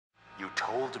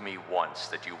told me once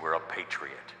that you were a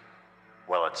patriot.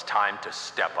 Well, it's time to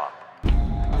step up.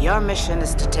 Your mission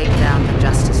is to take down the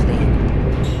Justice League.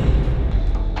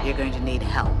 You're going to need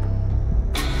help.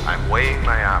 I'm weighing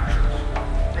my options.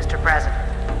 Mr. President,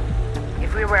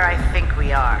 if we're where I think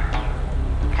we are,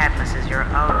 Cadmus is your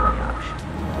only option.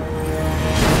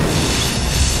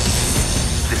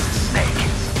 This is Snake.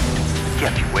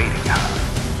 Kept you waiting, huh?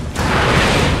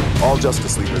 All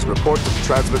Justice Leaguers report to the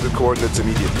transmitted coordinates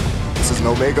immediately. This is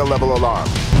an Omega level alarm.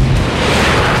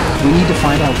 We need to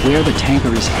find out where the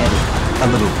tanker is headed. A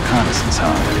little reconnaissance,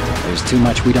 huh? There's too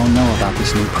much we don't know about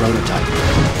this new prototype.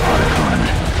 Otacon,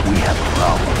 we have a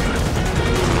problem.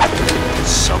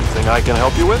 Something I can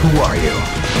help you with? Who are you?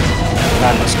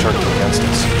 Cadmus turned him against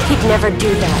us. He'd never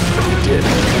do that. He did.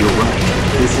 You're right.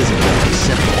 This isn't going to be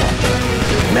simple.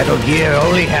 Metal Gear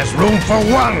only has room for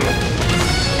one!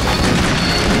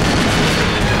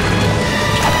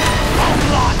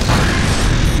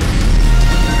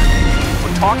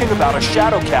 Talking about a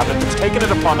shadow cabinet that's taken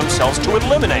it upon themselves to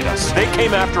eliminate us. They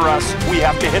came after us, we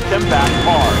have to hit them back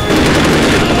hard.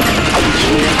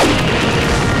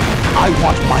 I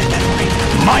want my memory,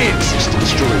 my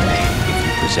existence to remain. If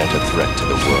you present a threat to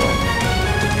the world,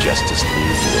 the Justice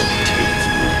League will take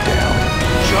you down.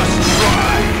 Just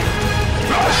try!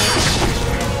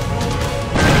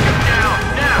 Down,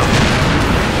 now!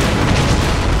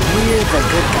 We're the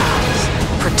good guys,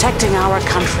 protecting our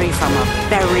country from a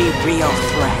very real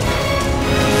threat.